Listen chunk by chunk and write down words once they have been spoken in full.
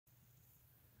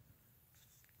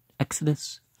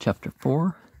Exodus chapter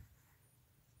 4.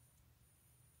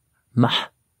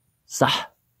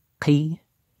 Mah-sah-ki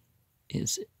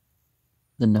is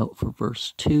the note for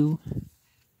verse 2,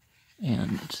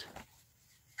 and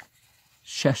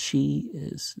Sheshi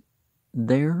is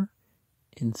there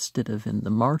instead of in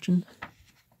the margin.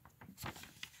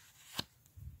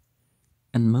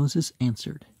 And Moses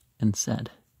answered and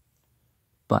said,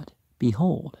 But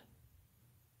behold,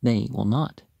 they will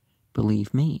not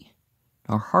believe me,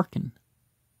 nor hearken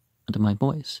unto my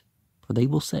voice, for they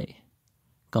will say,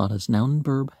 God as noun and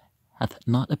verb hath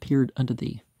not appeared unto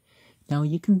thee. Now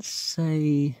you can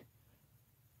say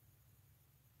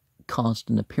caused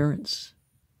an appearance,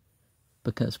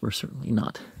 because we're certainly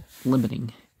not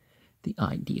limiting the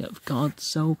idea of God.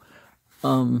 So,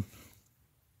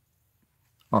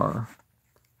 are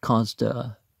caused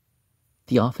a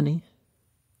theophany,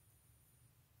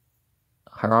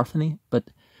 hierarchany, but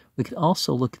we could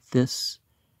also look at this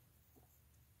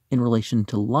in relation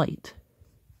to light,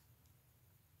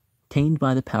 tamed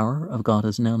by the power of God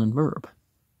as noun and verb,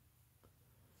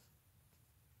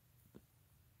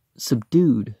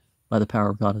 subdued by the power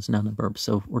of God as noun and verb.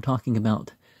 So we're talking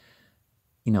about,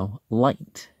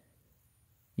 light,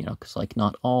 because like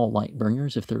not all light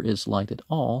bringers, if there is light at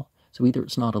all, so either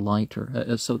it's not a light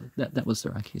or, so that was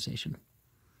their accusation.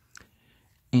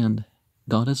 And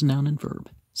God as noun and verb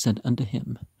said unto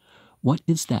him, What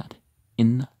is that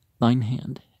in thine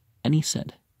hand? And he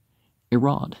said, A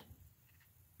rod.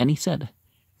 And he said,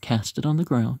 Cast it on the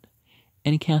ground.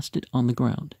 And he cast it on the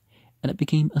ground, and it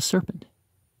became a serpent.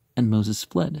 And Moses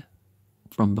fled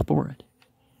from before it.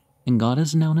 And God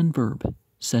as noun and verb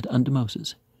said unto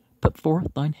Moses, Put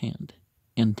forth thine hand,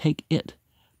 and take it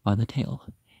by the tail.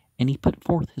 And he put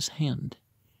forth his hand,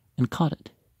 and caught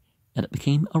it, and it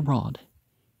became a rod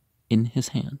in his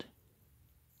hand.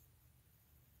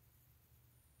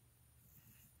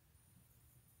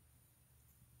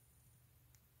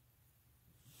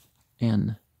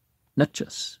 And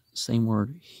nutchus, same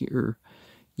word here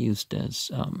used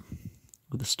as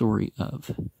with the story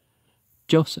of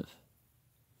Joseph.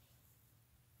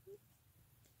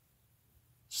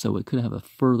 So it could have a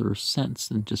further sense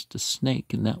than just a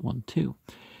snake in that one too.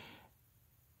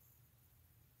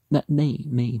 That they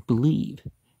may believe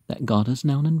that God is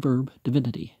noun and verb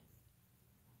divinity,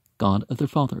 God of their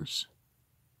fathers,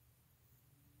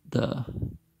 the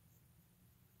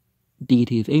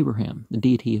deity of Abraham, the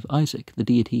deity of Isaac, the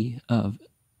deity of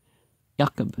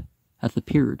Jacob, hath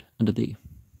appeared unto thee.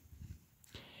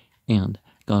 And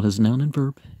God as noun and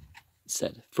verb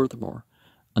said furthermore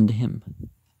unto him,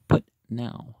 Put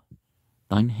now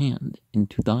thine hand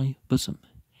into thy bosom.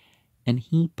 And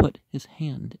he put his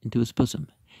hand into his bosom,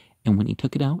 and when he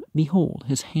took it out, behold,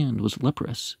 his hand was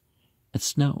leprous as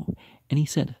snow. And he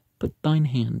said, Put thine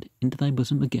hand into thy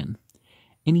bosom again.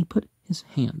 And he put his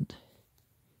hand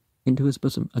into his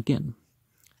bosom again,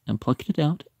 and plucked it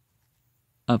out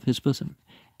of his bosom.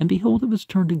 And behold, it was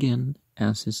turned again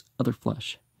as his other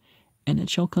flesh. And it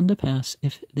shall come to pass,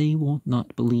 if they will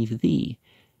not believe thee,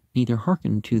 neither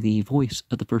hearken to the voice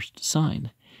of the first sign,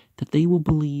 that they will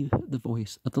believe the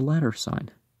voice of the latter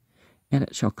sign. And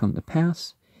it shall come to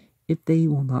pass, if they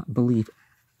will not believe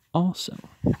also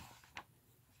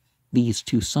these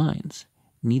two signs,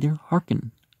 neither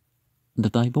hearken unto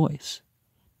thy voice,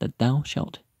 that thou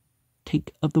shalt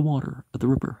take of the water of the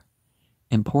river,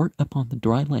 and pour it upon the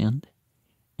dry land,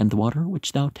 and the water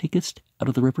which thou takest out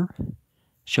of the river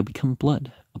shall become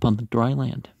blood upon the dry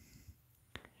land.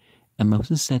 And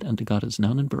Moses said unto God as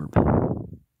noun and verb,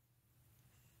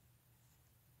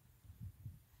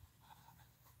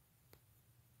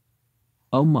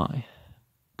 Oh my,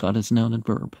 God as noun and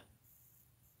verb.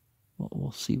 Well,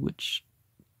 we'll see which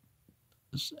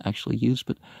is actually used,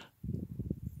 but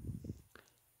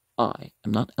I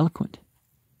am not eloquent,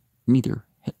 neither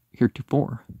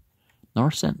heretofore, nor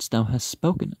since thou hast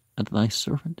spoken unto thy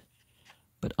servant,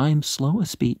 but I am slow of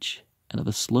speech and of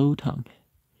a slow tongue.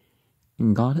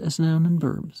 And God as noun and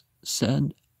verb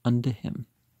said unto him,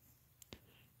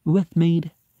 Who hath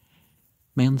made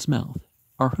man's mouth,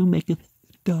 or who maketh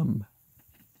the dumb,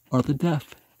 or the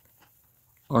deaf,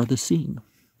 or the seeing,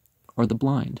 or the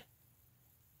blind?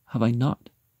 Have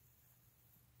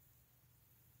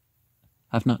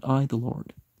not I the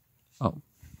Lord? Oh.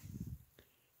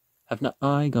 Have not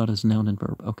I, God as noun and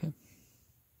verb? Okay.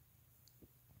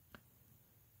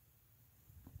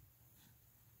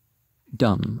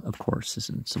 Dumb, of course,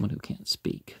 isn't someone who can't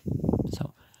speak.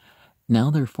 So,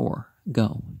 now therefore,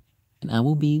 go, and I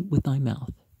will be with thy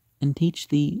mouth, and teach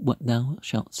thee what thou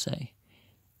shalt say.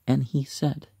 And he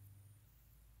said,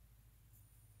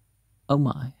 O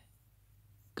my,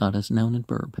 God as noun and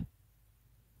verb,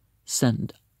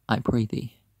 send I pray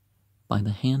thee, by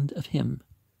the hand of him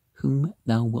whom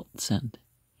thou wilt send.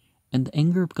 And the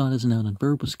anger of God as Noun and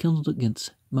verb was kindled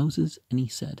against Moses, and he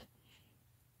said,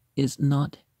 Is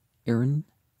not Aaron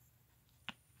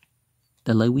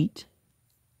the Levite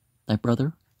thy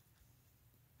brother?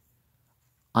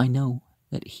 I know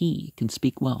that he can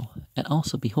speak well, and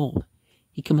also, behold,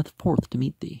 he cometh forth to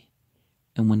meet thee.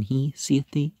 And when he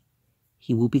seeth thee,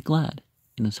 he will be glad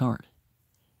in his heart.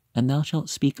 And thou shalt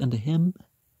speak unto him,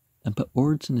 and put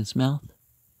words in his mouth,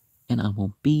 and I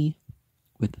will be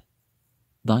with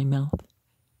thy mouth,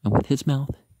 and with his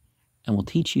mouth, and will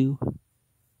teach you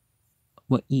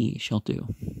what ye shall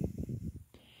do.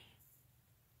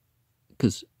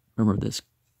 Because remember this,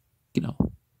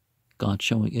 God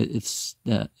showing it's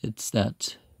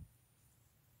that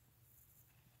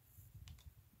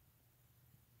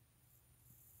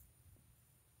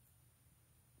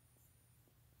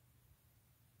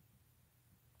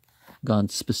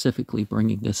God specifically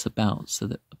bringing this about so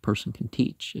that a person can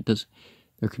teach.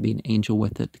 There could be an angel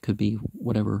with it. It could be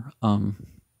whatever.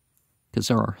 Because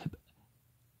there are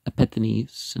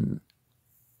epiphanies and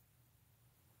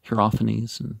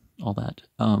hierophanies and all that.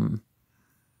 Of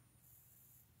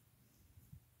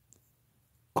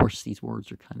course, these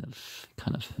words are kind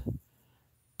of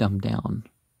dumbed down,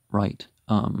 right?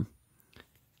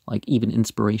 Like even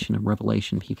inspiration and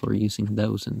revelation, people are using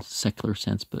those in secular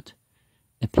sense, but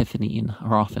epiphany and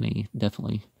hierophany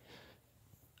definitely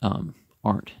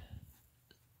aren't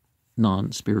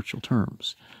non-spiritual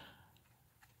terms.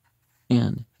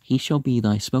 And he shall be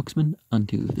thy spokesman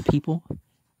unto the people,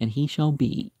 and he shall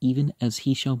be even as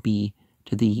he shall be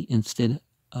to thee instead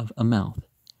of a mouth,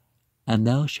 and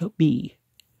thou shalt be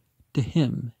to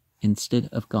him instead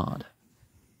of God.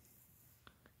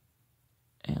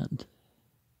 And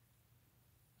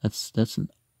that's an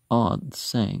odd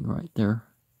saying right there.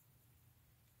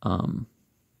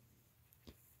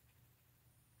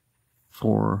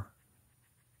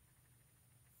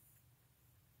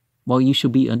 You shall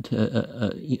be unto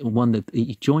one that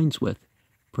he joins with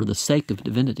for the sake of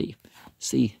divinity.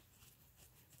 See,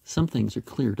 some things are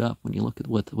cleared up when you look at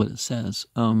what it says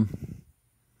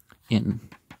in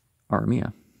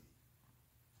Aramea.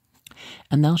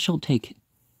 And thou shalt take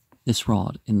this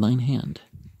rod in thine hand,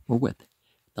 wherewith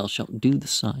thou shalt do the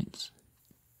signs.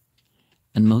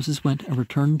 And Moses went and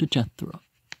returned to Jethro,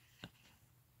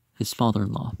 his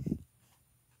father-in-law,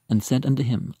 and said unto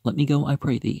him, Let me go, I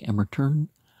pray thee, and return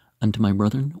unto my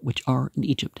brethren which are in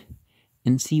Egypt,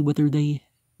 and see whether they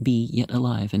be yet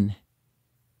alive. And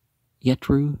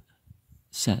Jethro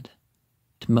said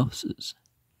to Moses,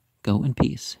 Go in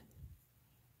peace.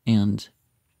 And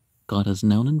God as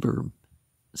noun and verb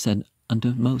said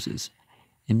unto Moses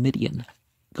in Midian,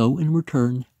 Go and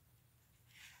return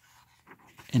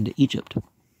into Egypt.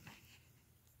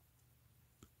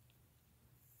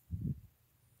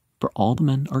 For all the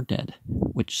men are dead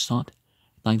which sought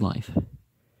thy life.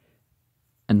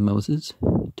 And Moses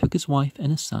took his wife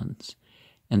and his sons,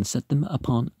 and set them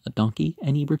upon a donkey,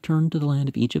 and he returned to the land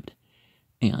of Egypt.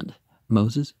 And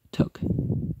Moses took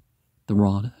the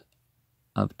rod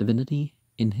of divinity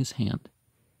in his hand.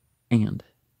 And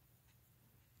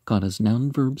God as noun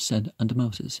and verb said unto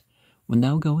Moses, When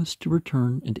thou goest to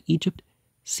return into Egypt,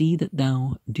 see that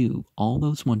thou do all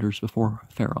those wonders before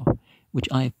Pharaoh, which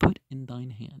I have put in thine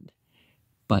hand.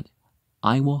 But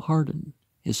I will harden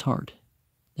his heart,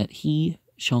 that he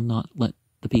shall not let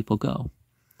the people go.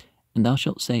 And thou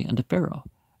shalt say unto Pharaoh,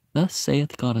 Thus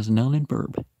saith God as noun and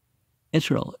verb,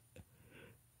 Israel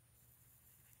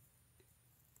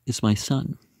is my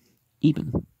son,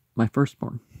 even my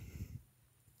firstborn.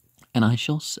 And I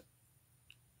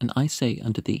say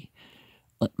unto thee,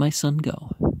 Let my son go,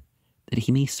 that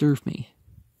he may serve me.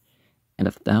 And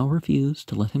if thou refuse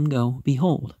to let him go,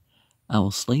 behold, I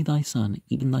will slay thy son,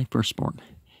 even thy firstborn.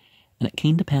 And it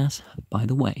came to pass by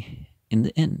the way, in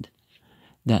the end,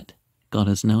 that God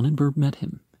as noun and verb met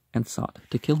him, and sought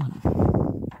to kill him.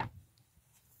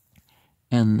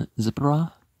 And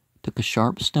Zipporah took a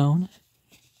sharp stone,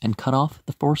 and cut off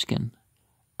the foreskin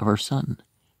of her son,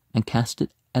 and cast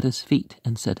it at his feet,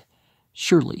 and said,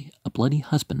 Surely a bloody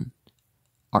husband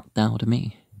art thou to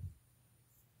me.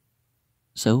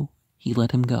 So he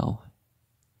let him go.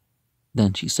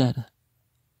 Then she said,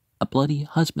 A bloody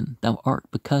husband thou art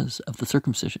because of the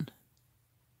circumcision.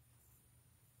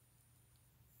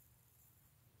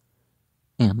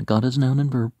 And God as noun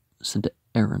and verb said to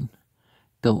Aaron,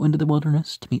 Go into the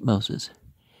wilderness to meet Moses.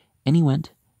 And he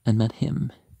went and met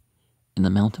him in the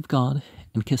mount of God,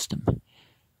 and kissed him.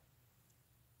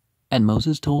 And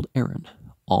Moses told Aaron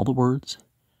all the words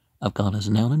of God as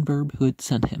noun and verb who had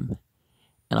sent him,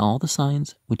 and all the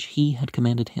signs which he had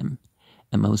commanded him.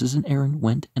 And Moses and Aaron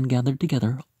went and gathered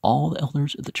together all the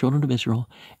elders of the children of Israel,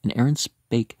 and Aaron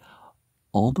spake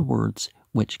all the words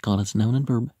which God as noun and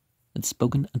verb had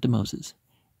spoken unto Moses,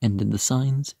 and did the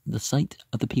signs in the sight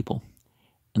of the people.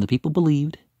 And the people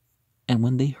believed, and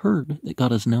when they heard that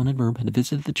God as noun and verb had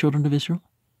visited the children of Israel,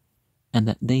 and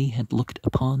that they had looked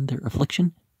upon their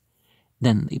affliction,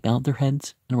 then they bowed their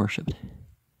heads and worshipped.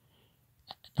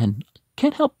 And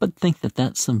can't help but think that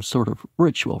that's some sort of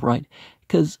ritual, right?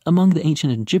 Because among the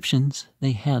ancient Egyptians,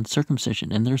 they had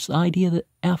circumcision, and there's the idea that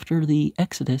after the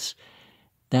Exodus,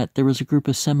 that there was a group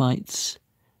of Semites,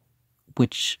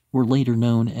 which were later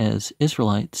known as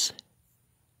Israelites.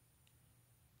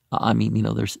 I mean,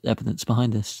 there's evidence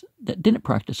behind this, that didn't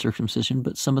practice circumcision,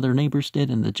 but some of their neighbors did,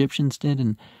 and the Egyptians did,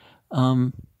 and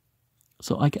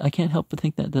so I can't help but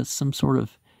think that that's some sort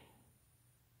of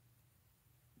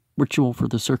ritual for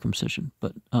the circumcision,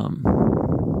 but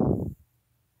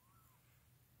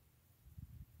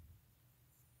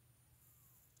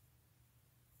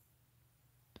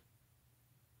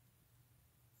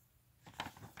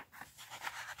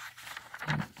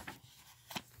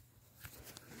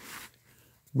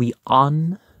we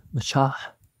on Mashah,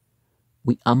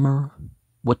 we Amr,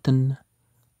 Watan,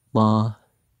 La,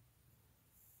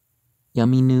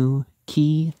 Yaminu,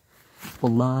 Ki,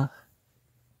 Wallah,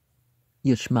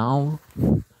 Yishmael,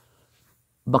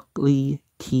 Buckley,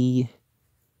 Ki,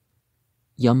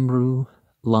 Yamru,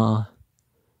 La,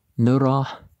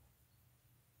 Nurah,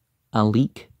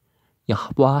 Alik,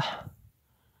 Yahweh,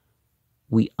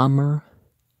 we Amr,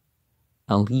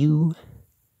 Aliu,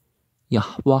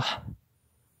 Yahweh,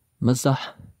 Mazah,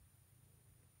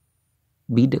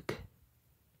 Bidak,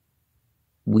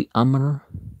 we Amr,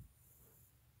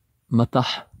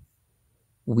 Matah,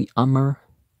 we Amr,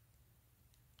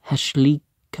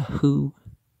 Hashlikahu,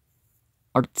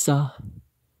 Artza,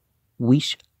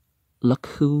 Wish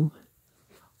Lakhu,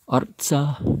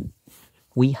 Artza,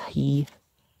 Wihi,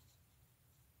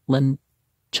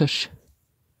 Lenchush,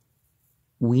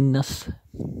 Winas,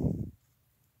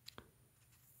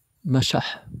 Mashah,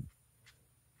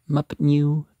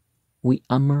 Mapnu, we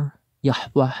Amr,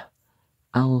 Yahweh,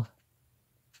 Al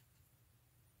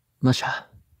Mashah,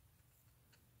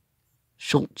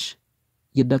 Shulch,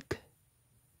 Yadak,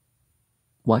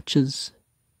 Watches,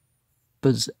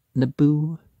 Buz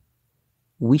Nabu,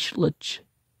 Wishlach,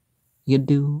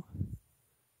 Yadu,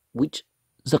 Wich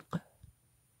Zuk,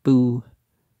 Bu,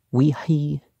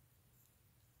 Wihi,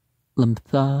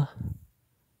 Lamtha,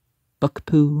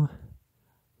 Bukpu,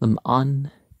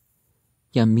 Lam'an,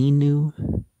 Yaminu,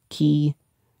 Ki,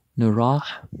 Nurah,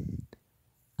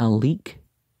 Alik,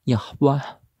 Yahweh,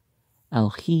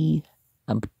 Alhi,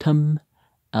 Abtum,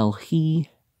 Alhi,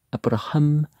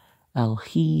 Abraham,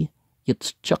 Alhi,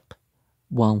 Yitzchak,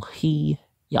 Walhi,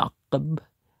 Yaqub,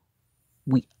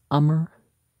 we Amr,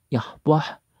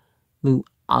 Yahweh, Lu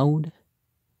Aud,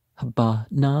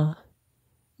 Habana,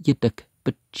 Yidak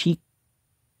Bachikak,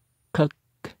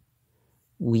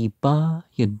 we Ba,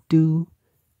 Yadu,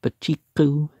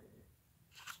 Bachiku,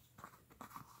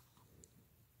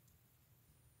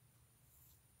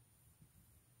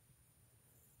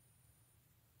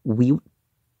 we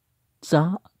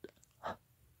Za,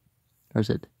 or is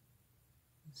it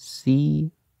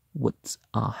See what's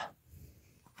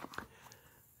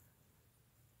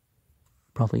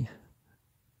probably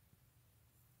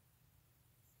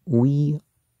we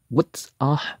what's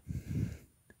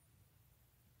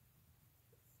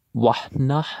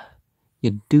Wahnah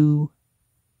Yadu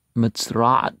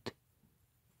Mitzrat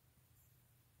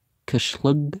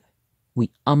Kashlug we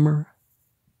Amr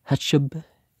Hashab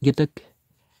Yadak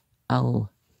Al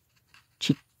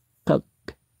Chikak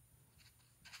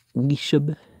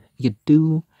Wishab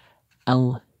Yadu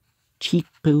Al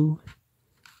Chiku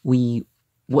we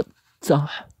Watzah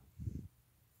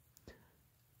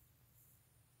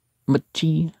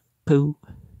Machi Pu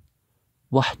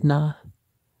Wahna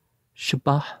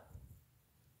Shabah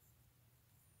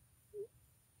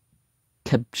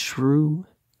Kebshru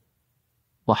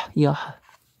Wahyah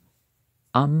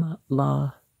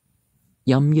Amla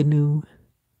Yamyanu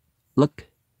Luk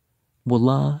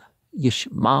Wala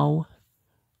Yishmau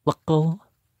Lakal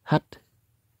Hat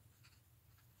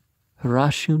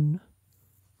Harashun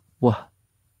Wah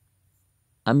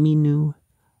Aminu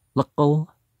Lakal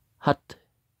Hat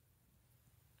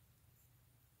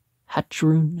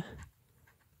Hatrun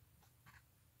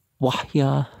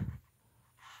Wahya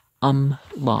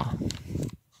Amla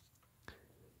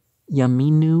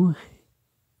Yaminu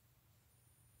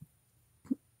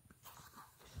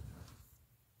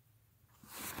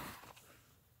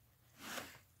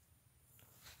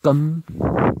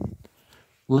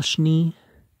Lishni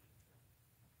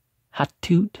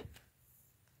Hatut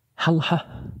halha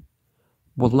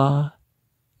wala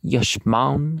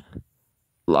yashmaun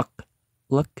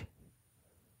luk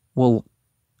wal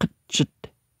qitchit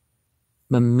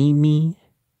mamimi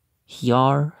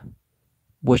hiar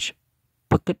wish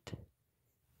bucket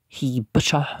he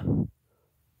basha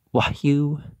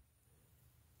wahyu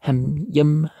hem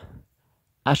yim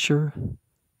asher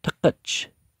taqach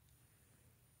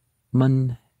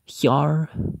man hiar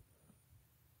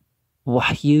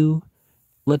wahyu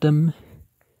lidam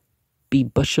be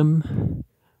busham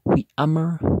we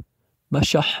amr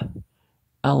mashah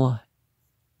al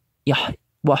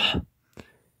yahwah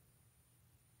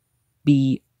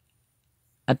be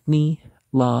adni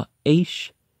la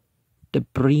aish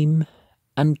debrim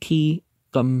anki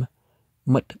gum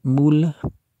matmul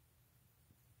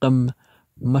gum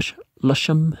mush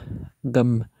lusham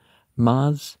gum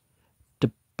maz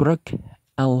debruk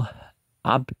al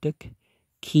abdik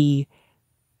ki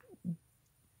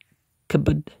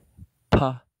kabad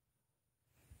pa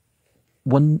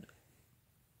one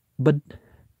bud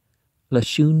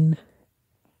lashun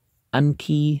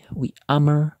anki we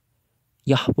amr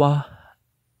yahweh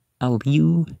al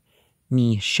yu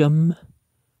mi shum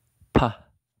pa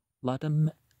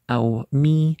ladam au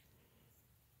mi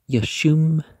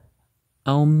yashum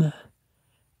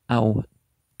au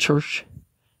church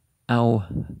au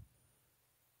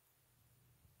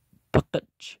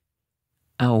bucket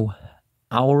au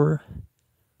our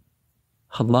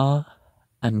hala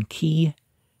anki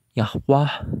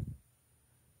yahweh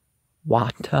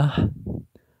wata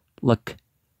luk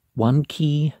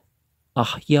wanki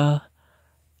ahya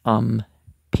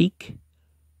peak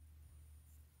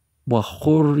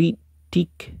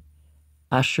wahoritik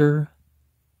asher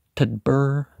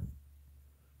tadbur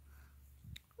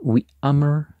we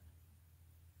amr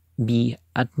be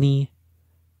adni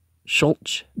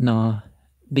shulch na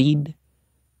bid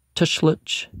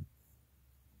tushlich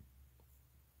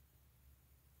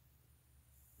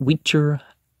witcher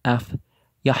af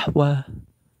yahweh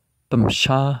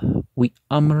bamsha we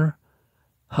amr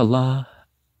hala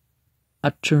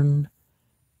atchern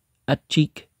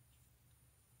achik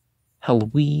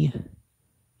halwi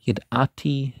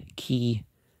yidati ki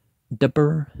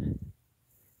dibber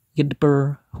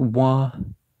yidber huwa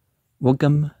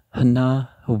wugam hana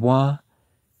huwa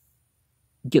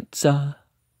gitza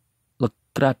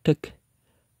lakratik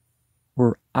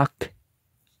were ak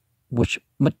which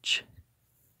much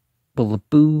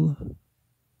bulabu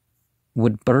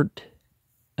woodbert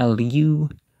aliu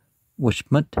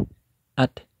wishmut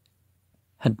at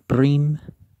hadbrim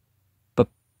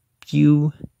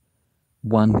babu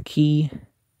wanki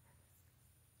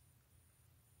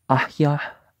ahya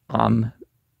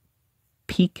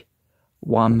peak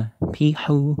wam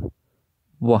pihu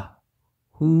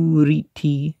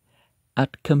wahuriti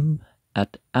atkum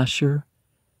at asher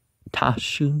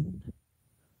tashun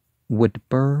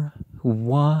woodbur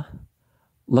huwa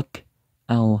luk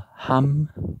alham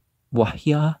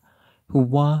wahya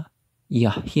huwa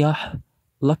yahya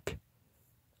luk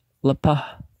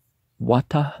lapa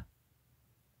wata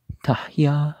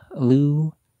tahya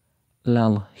lu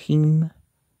lalhim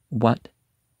wat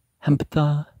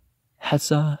hemptha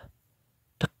hasa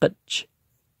taqach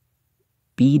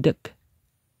bidak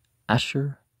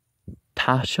asher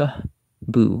tasha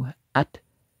bu at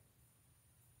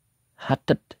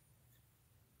hatat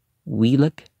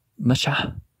wilik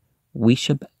mashah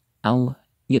wishab al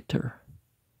yitter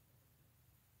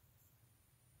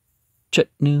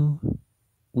chutnu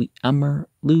we amr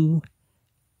lu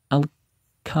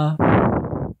alka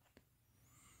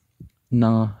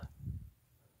na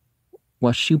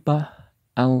washuba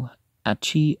al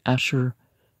achi asher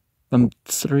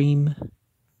bamtsrim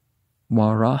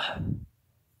warah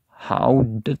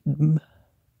howdm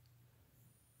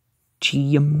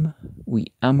chiyam we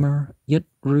amr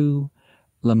yitru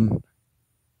lam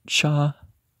cha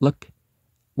luk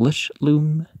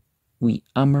lishlum we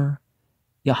amr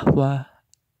yahweh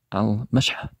al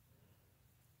mashah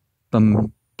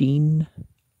bamdin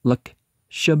luk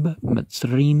shub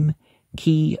matzrim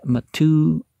ki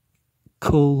matu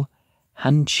kul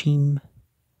hanshim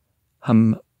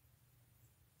ham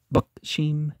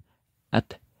bakshim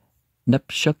at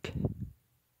napshuk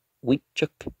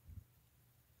wichuk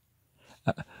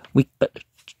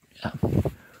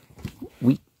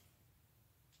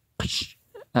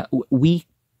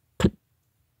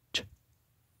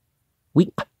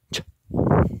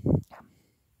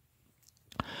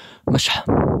mashah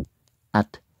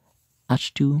at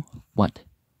ashtu what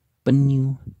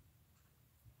banu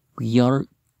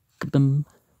yarkdam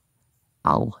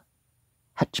al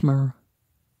hatchmer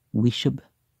wishab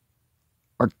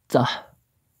artah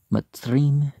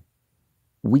matzrim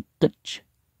wikach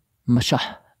mashah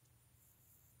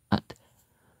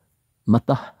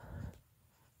Matha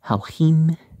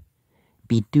Halhim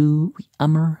Bidu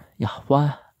Amr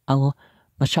Yahweh al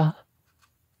Masha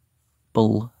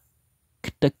Bul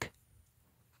Ktek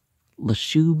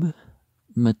Lashub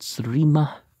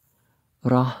Mitzrima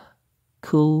Ra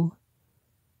Kul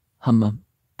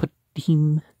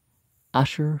Hamapatim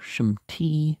Asher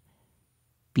Shemti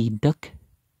Biduk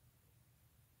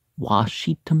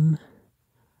Washitam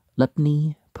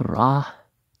Lepni Parah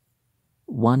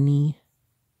Wani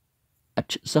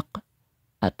Achzak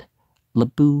at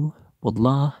Labu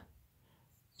Wallah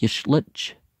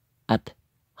Yishlich at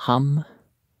Ham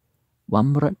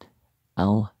Wamrat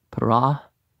al Parah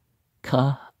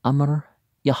Ka Amr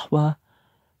Yahweh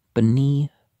Bani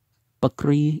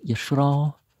Bakri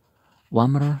Yishra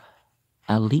Wamr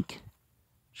Alik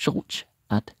Shulch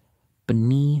at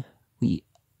Bani We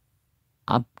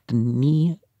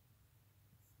Abdni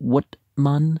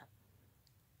Watman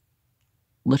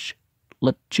Lish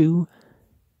Letchu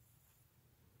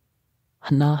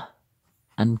Hana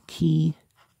and Ki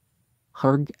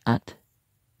Harg at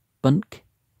Bunk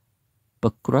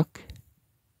Bukruk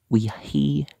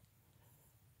Wihi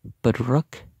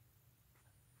Baruk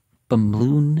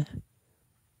Bamloon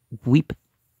Weep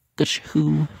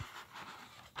Gushu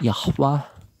Yahweh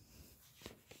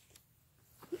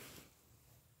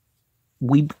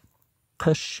Weep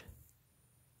Kush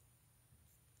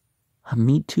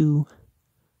Hamitu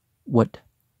What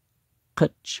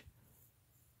Kuch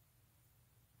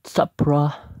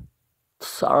Sapra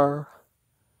Sar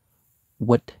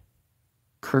What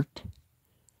Kurt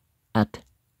at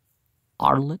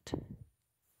Arlet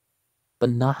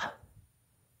Banah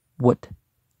What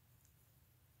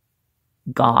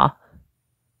Ga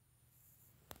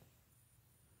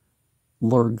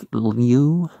Lurg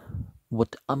Liu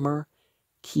What Amr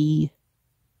Ki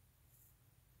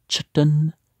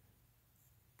Chitan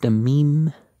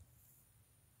Damim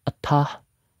Atah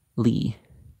Li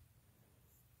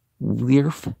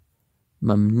Wirf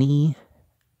Mamni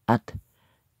at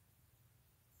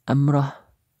Amra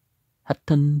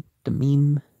Hatan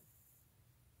Damim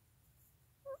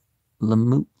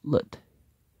Lamutlet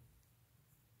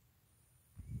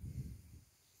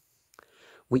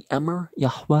We Amr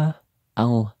Yahweh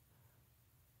al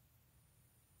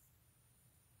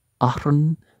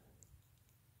Ahran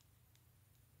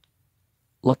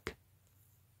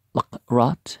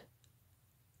Lakrat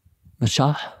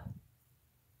Mashah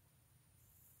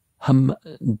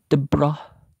Hamdibra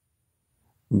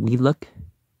Wilak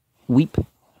Weep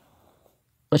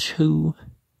Ashu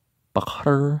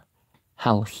Bakhar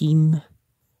Halhim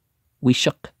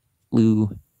Wishak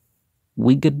Lu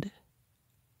Wigad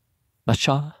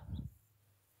Basha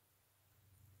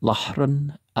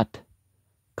Lahran at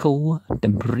Kul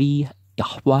Dembri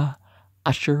Yahweh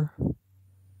Asher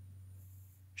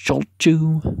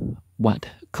Sholchu Wat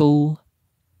Kul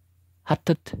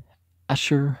Hatat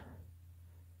Asher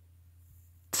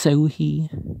Tsohi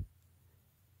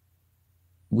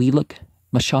Wilak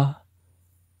Masha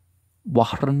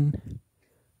Wahran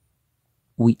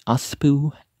We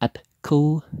Aspu at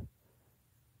Kul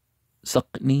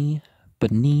Zakni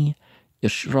Bani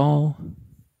Yishra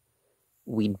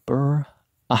We Bur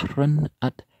Ahran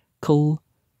at Kul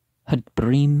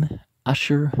Hadbrim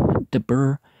Asher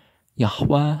Debur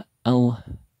Yahweh el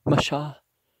Masha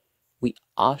We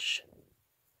Ash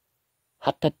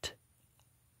Hatat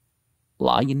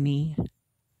Lioni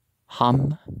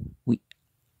Ham We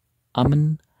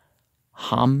Amen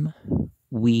Ham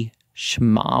We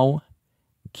Shmau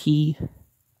Ki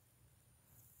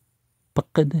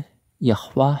Pakad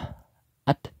Yahweh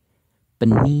at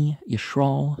Bani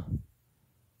Yishral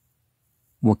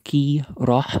Waki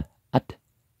Rah at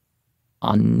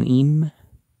Anim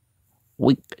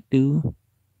Wikdu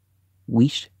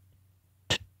Wish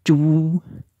Tju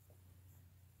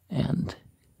and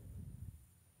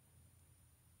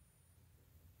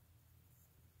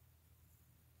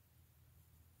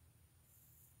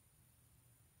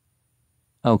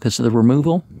because of the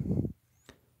removal,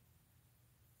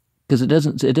 because it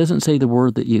doesn't say the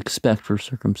word that you expect for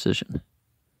circumcision.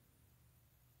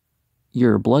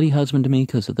 You're a bloody husband to me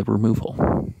because of the removal.